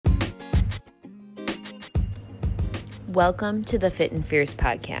Welcome to the Fit and Fierce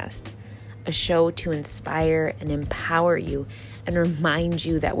podcast, a show to inspire and empower you and remind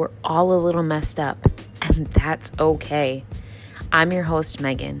you that we're all a little messed up, and that's okay. I'm your host,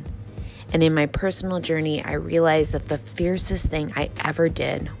 Megan, and in my personal journey, I realized that the fiercest thing I ever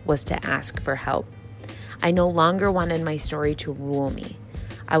did was to ask for help. I no longer wanted my story to rule me.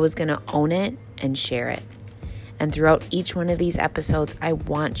 I was going to own it and share it. And throughout each one of these episodes, I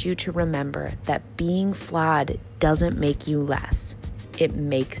want you to remember that being flawed doesn't make you less. It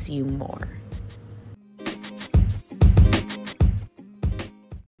makes you more.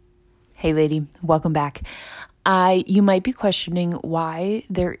 Hey lady, welcome back. You might be questioning why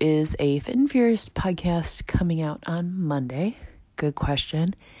there is a Fit and Fierce podcast coming out on Monday. Good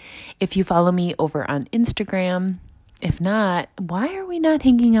question. If you follow me over on Instagram, if not, why are we not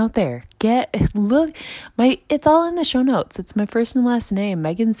hanging out there? It's all in the show notes. It's my first and last name,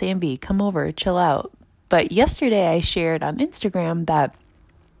 Megan Sanvey. Come over, chill out. But yesterday I shared on Instagram that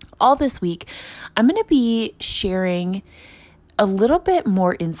all this week I'm going to be sharing a little bit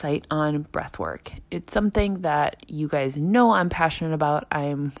more insight on breath work. It's something that you guys know I'm passionate about.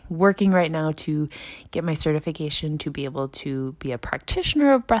 I'm working right now to get my certification to be able to be a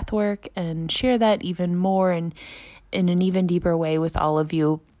practitioner of breath work and share that even more and in an even deeper way with all of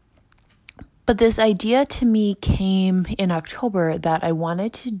you. But this idea to me came in October that I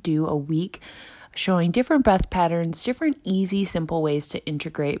wanted to do a week showing different breath patterns, different easy, simple ways to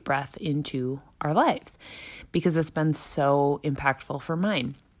integrate breath into our lives because it's been so impactful for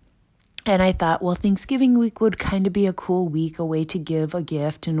mine. And I thought, well, Thanksgiving week would kind of be a cool week, a way to give a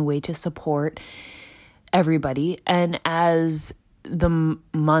gift and a way to support everybody. And as the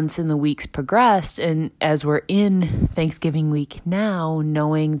months and the weeks progressed, and as we're in Thanksgiving week now,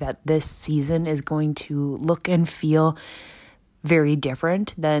 knowing that this season is going to look and feel very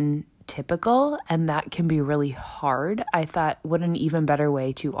different than typical, and that can be really hard, I thought, what an even better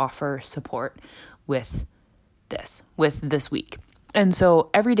way to offer support with this week. And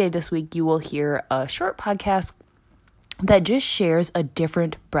so every day this week, you will hear a short podcast that just shares a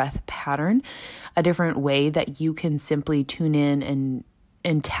different breath pattern, a different way that you can simply tune in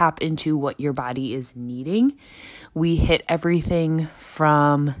and tap into what your body is needing. We hit everything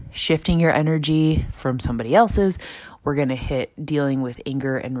from shifting your energy from somebody else's. We're going to hit dealing with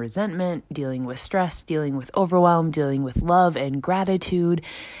anger and resentment, dealing with stress, dealing with overwhelm, dealing with love and gratitude,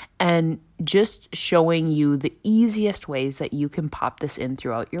 and just showing you the easiest ways that you can pop this in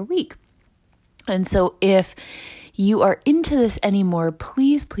throughout your week. And so if you are into this anymore,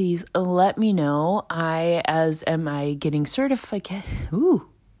 please let me know. Am I getting certified? Ooh,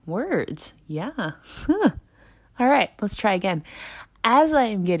 words. Yeah. All right, let's try again. As I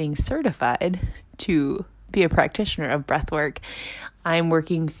am getting certified to be a practitioner of breathwork, I'm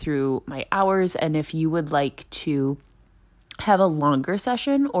working through my hours. And if you would like to have a longer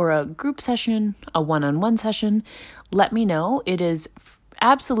session or a group session, a one-on-one session, let me know. It is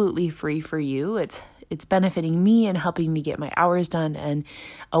absolutely free for you. It's benefiting me and helping me get my hours done and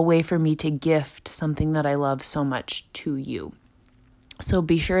a way for me to gift something that I love so much to you. So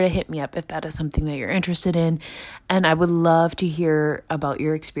be sure to hit me up if that is something that you're interested in. And I would love to hear about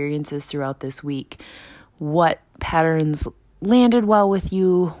your experiences throughout this week. What patterns landed well with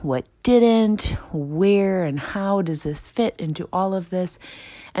you? What didn't? Where and how does this fit into all of this?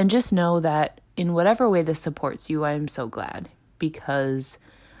 And just know that in whatever way this supports you, I'm so glad because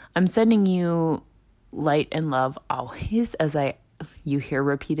I'm sending you light and love always, as you hear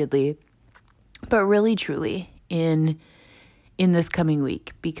repeatedly, but really truly in this coming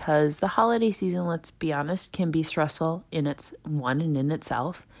week, because the holiday season, let's be honest, can be stressful in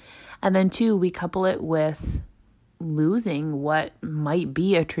itself. And then two, we couple it with losing what might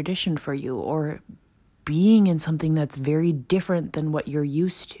be a tradition for you or being in something that's very different than what you're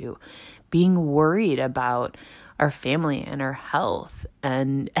used to, being worried about our family and our health,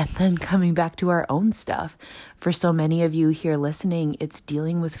 and then coming back to our own stuff. For so many of you here listening, it's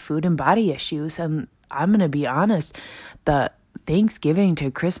dealing with food and body issues. And I'm going to be honest, the Thanksgiving to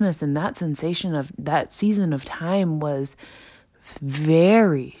Christmas and that sensation of that season of time was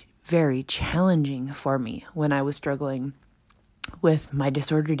very, very challenging for me when I was struggling with my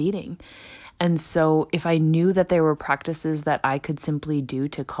disordered eating. And so if I knew that there were practices that I could simply do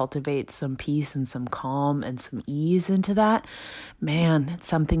to cultivate some peace and some calm and some ease into that, man, it's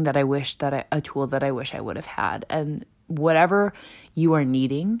something that a tool that I wish I would have had. And whatever you are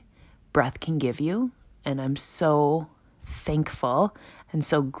needing, breath can give you. And I'm so thankful and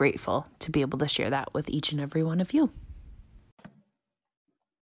so grateful to be able to share that with each and every one of you.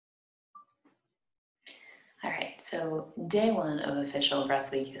 All right, so day one of official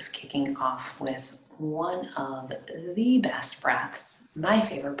Breath Week is kicking off with one of the best breaths, my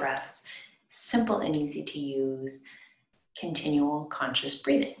favorite breaths, simple and easy to use, continual conscious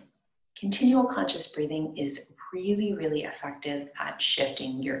breathing. Continual conscious breathing is really, really effective at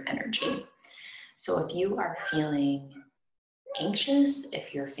shifting your energy. So if you are feeling anxious,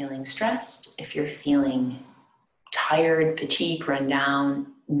 if you're feeling stressed, if you're feeling tired, fatigued, run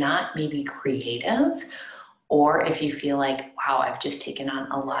down, not maybe creative, or if you feel like, wow, I've just taken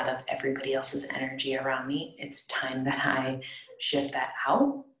on a lot of everybody else's energy around me, it's time that I shift that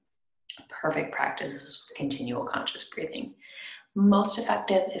out. Perfect practice is continual conscious breathing. Most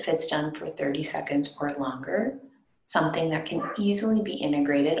effective if it's done for 30 seconds or longer. Something that can easily be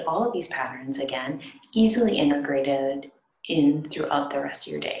integrated, all of these patterns again, easily integrated in throughout the rest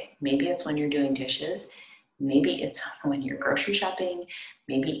of your day. Maybe it's when you're doing dishes, maybe it's when you're grocery shopping,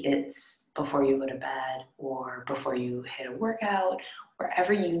 maybe it's before you go to bed or before you hit a workout.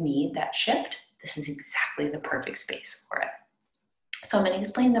 Wherever you need that shift, this is exactly the perfect space for it. So I'm going to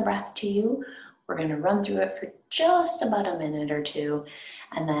explain the breath to you. We're going to run through it for just about a minute or two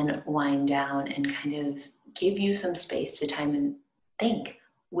and then wind down and kind of give you some space to time and think,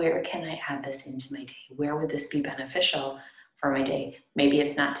 where can I add this into my day? Where would this be beneficial for my day? Maybe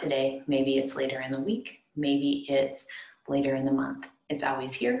it's not today. Maybe it's later in the week. Maybe it's later in the month. It's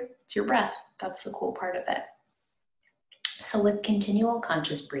always here. It's your breath. That's the cool part of it. So with continual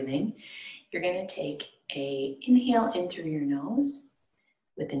conscious breathing, you're going to take an inhale in through your nose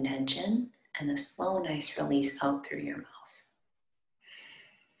with intention and a slow, nice release out through your mouth.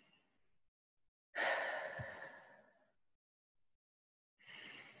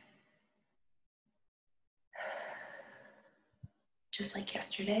 Just like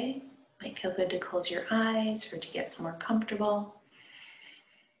yesterday, might feel good to close your eyes or to get somewhere comfortable.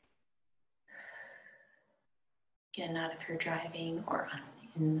 Again, not if you're driving or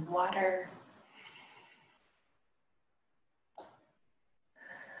in water.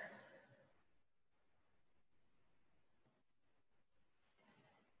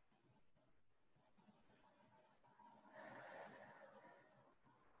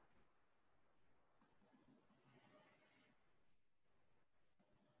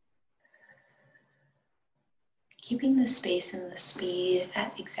 Keeping the space and the speed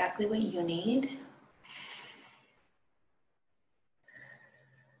at exactly what you need.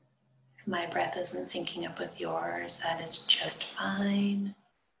 If my breath isn't syncing up with yours, that is just fine.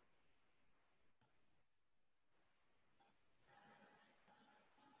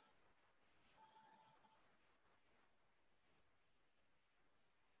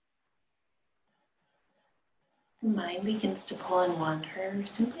 The mind begins to pull and wander,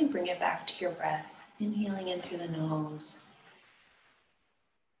 simply bring it back to your breath, inhaling in through the nose.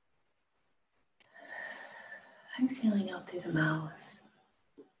 Exhaling out through the mouth.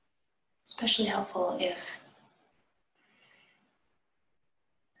 Especially helpful if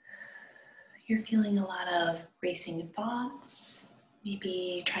you're feeling a lot of racing thoughts,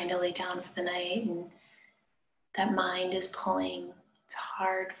 maybe trying to lay down for the night and that mind is pulling. It's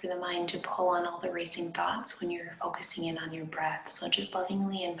hard for the mind to pull on all the racing thoughts when you're focusing in on your breath. So just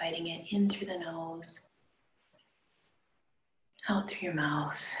lovingly inviting it in through the nose, out through your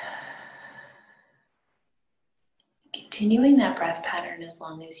mouth. Continuing that breath pattern as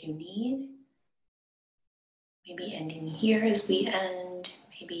long as you need. Maybe ending here as we end,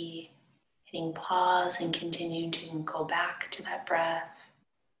 maybe hitting pause and continue to go back to that breath.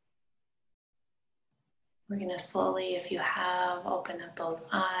 We're going to slowly, if you have, open up those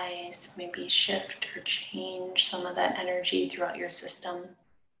eyes, maybe shift or change some of that energy throughout your system.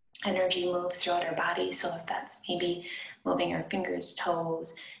 Energy moves throughout our body, so if that's maybe moving our fingers,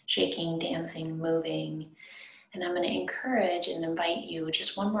 toes, shaking, dancing, moving. And I'm going to encourage and invite you,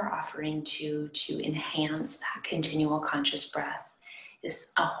 just one more offering to enhance that continual conscious breath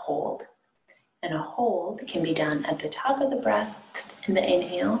is a hold. And a hold can be done at the top of the breath in the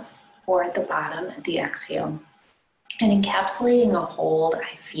inhale or at the bottom at the exhale. And encapsulating a hold,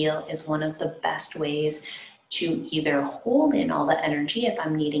 I feel, is one of the best ways to either hold in all the energy. If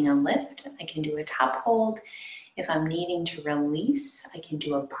I'm needing a lift, I can do a top hold. If I'm needing to release, I can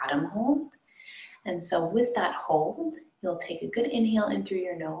do a bottom hold. And so with that hold, you'll take a good inhale in through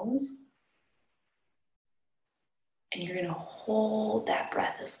your nose. And you're going to hold that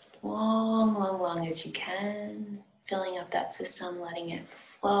breath as long as you can, filling up that system, letting it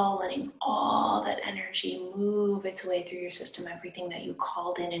flow, letting all that energy move its way through your system, everything that you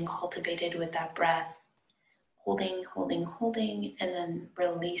called in and cultivated with that breath. Holding, and then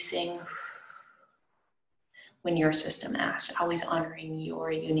releasing when your system asks, always honoring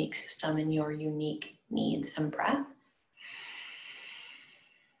your unique system and your unique needs and breath.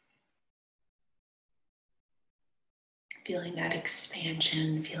 Feeling that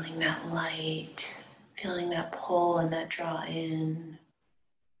expansion, feeling that light, feeling that pull and that draw in.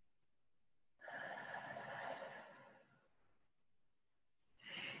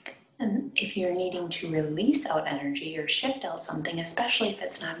 And if you're needing to release out energy or shift out something, especially if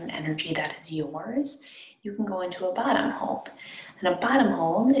it's not an energy that is yours, you can go into a bottom hold. And a bottom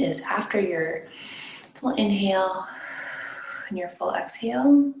hold is after your full inhale and your full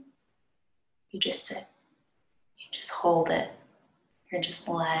exhale, you just sit. You just hold it. You're just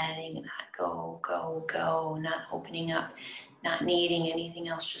letting that go, go, go, not opening up, not needing anything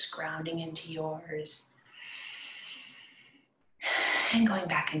else, just grounding into yours. And going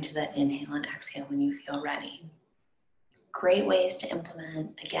back into that inhale and exhale when you feel ready. Great ways to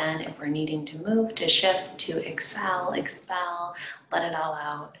implement, again, if we're needing to move, to shift, to exhale, expel, let it all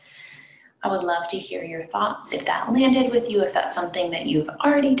out. I would love to hear your thoughts, if that landed with you, if that's something that you've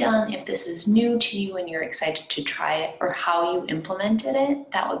already done, if this is new to you and you're excited to try it, or how you implemented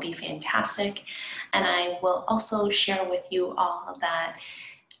it, that would be fantastic. And I will also share with you all that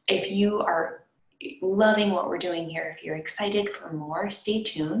if you are loving what we're doing here, if you're excited for more, stay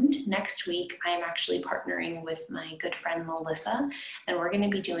tuned. Next week, I am actually partnering with my good friend Melissa, and we're going to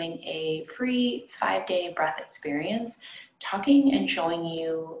be doing a free 5-day breath experience, talking and showing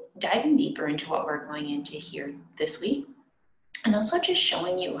you, diving deeper into what we're going into here this week, and also just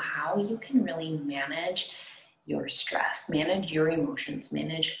showing you how you can really manage your stress, manage your emotions,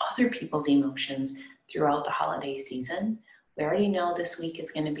 manage other people's emotions throughout the holiday season. We already know this week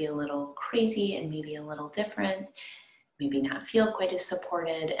is going to be a little crazy and maybe a little different, maybe not feel quite as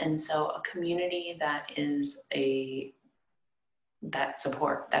supported. And so a community that is that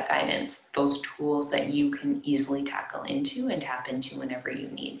support, that guidance, those tools that you can easily tackle into and tap into whenever you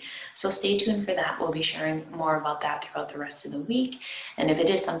need. So stay tuned for that. We'll be sharing more about that throughout the rest of the week. And if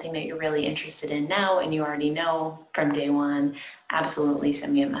it is something that you're really interested in now and you already know from day one, absolutely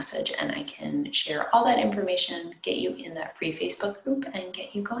send me a message and I can share all that information, get you in that free Facebook group and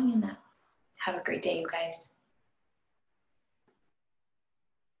get you going in that. Have a great day, you guys.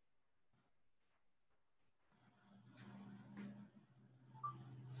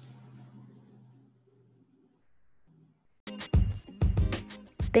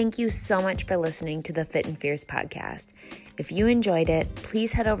 Thank you so much for listening to the Fit and Fierce podcast. If you enjoyed it,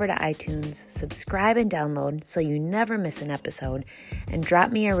 please head over to iTunes, subscribe and download so you never miss an episode, and drop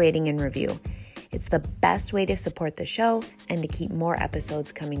me a rating and review. It's the best way to support the show and to keep more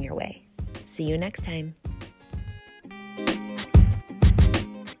episodes coming your way. See you next time.